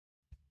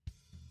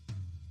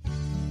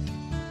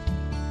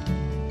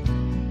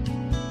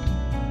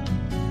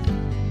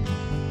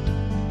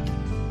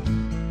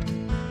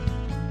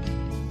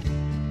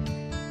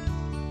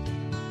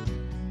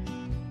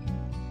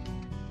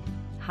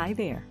Hi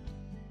there,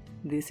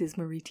 this is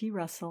Marie T.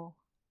 Russell.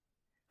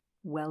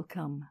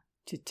 Welcome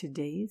to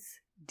today's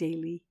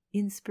Daily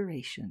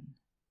Inspiration.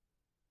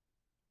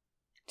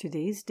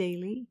 Today's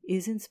daily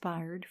is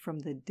inspired from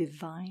the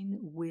Divine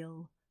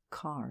Will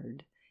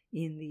card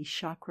in the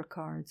Chakra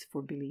Cards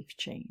for Belief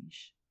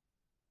Change.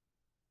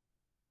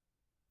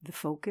 The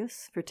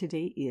focus for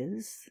today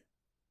is,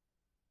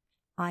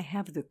 I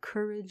have the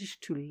courage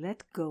to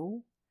let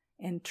go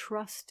and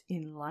trust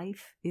in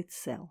life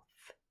itself.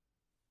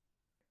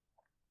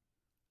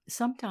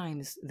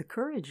 Sometimes the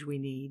courage we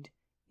need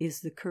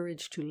is the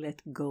courage to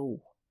let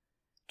go,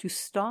 to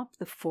stop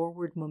the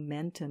forward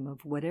momentum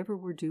of whatever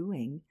we're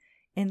doing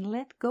and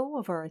let go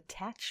of our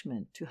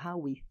attachment to how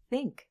we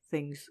think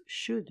things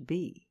should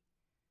be.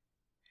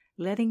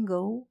 Letting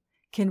go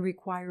can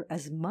require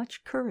as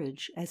much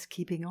courage as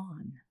keeping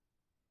on.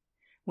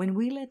 When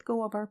we let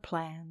go of our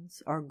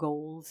plans, our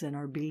goals, and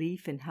our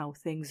belief in how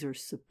things are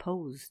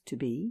supposed to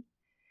be,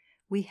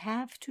 we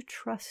have to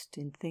trust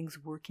in things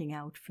working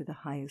out for the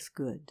highest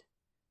good.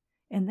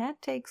 And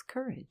that takes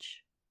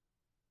courage.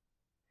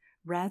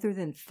 Rather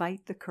than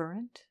fight the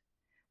current,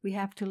 we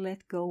have to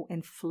let go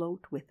and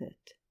float with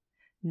it,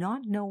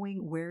 not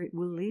knowing where it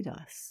will lead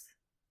us.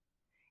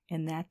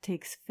 And that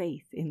takes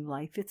faith in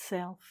life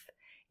itself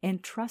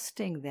and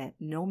trusting that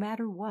no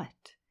matter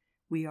what,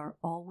 we are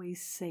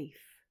always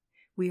safe.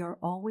 We are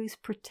always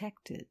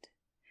protected.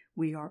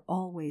 We are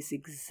always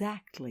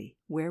exactly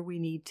where we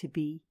need to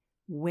be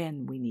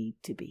when we need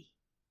to be.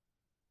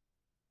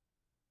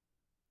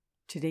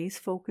 Today's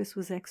focus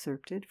was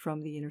excerpted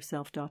from the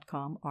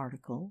InnerSelf.com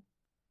article,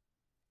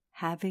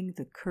 Having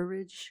the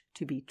Courage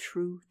to be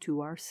True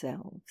to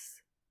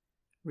Ourselves,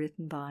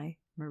 written by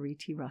Marie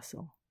T.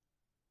 Russell.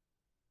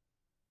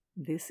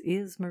 This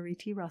is Marie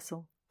T.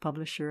 Russell,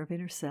 publisher of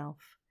Inner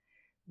Self,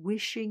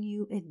 wishing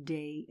you a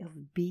day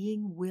of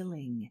being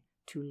willing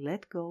to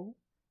let go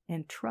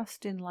and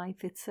trust in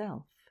life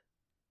itself,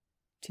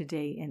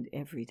 today and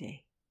every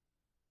day.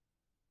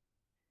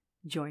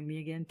 Join me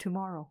again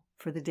tomorrow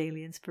for the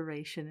daily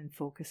inspiration and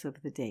focus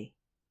of the day.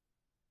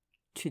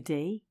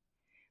 Today,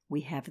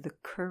 we have the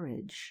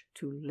courage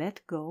to let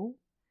go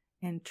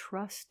and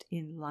trust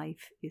in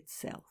life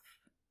itself.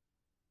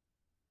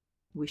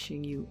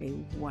 Wishing you a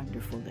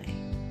wonderful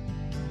day.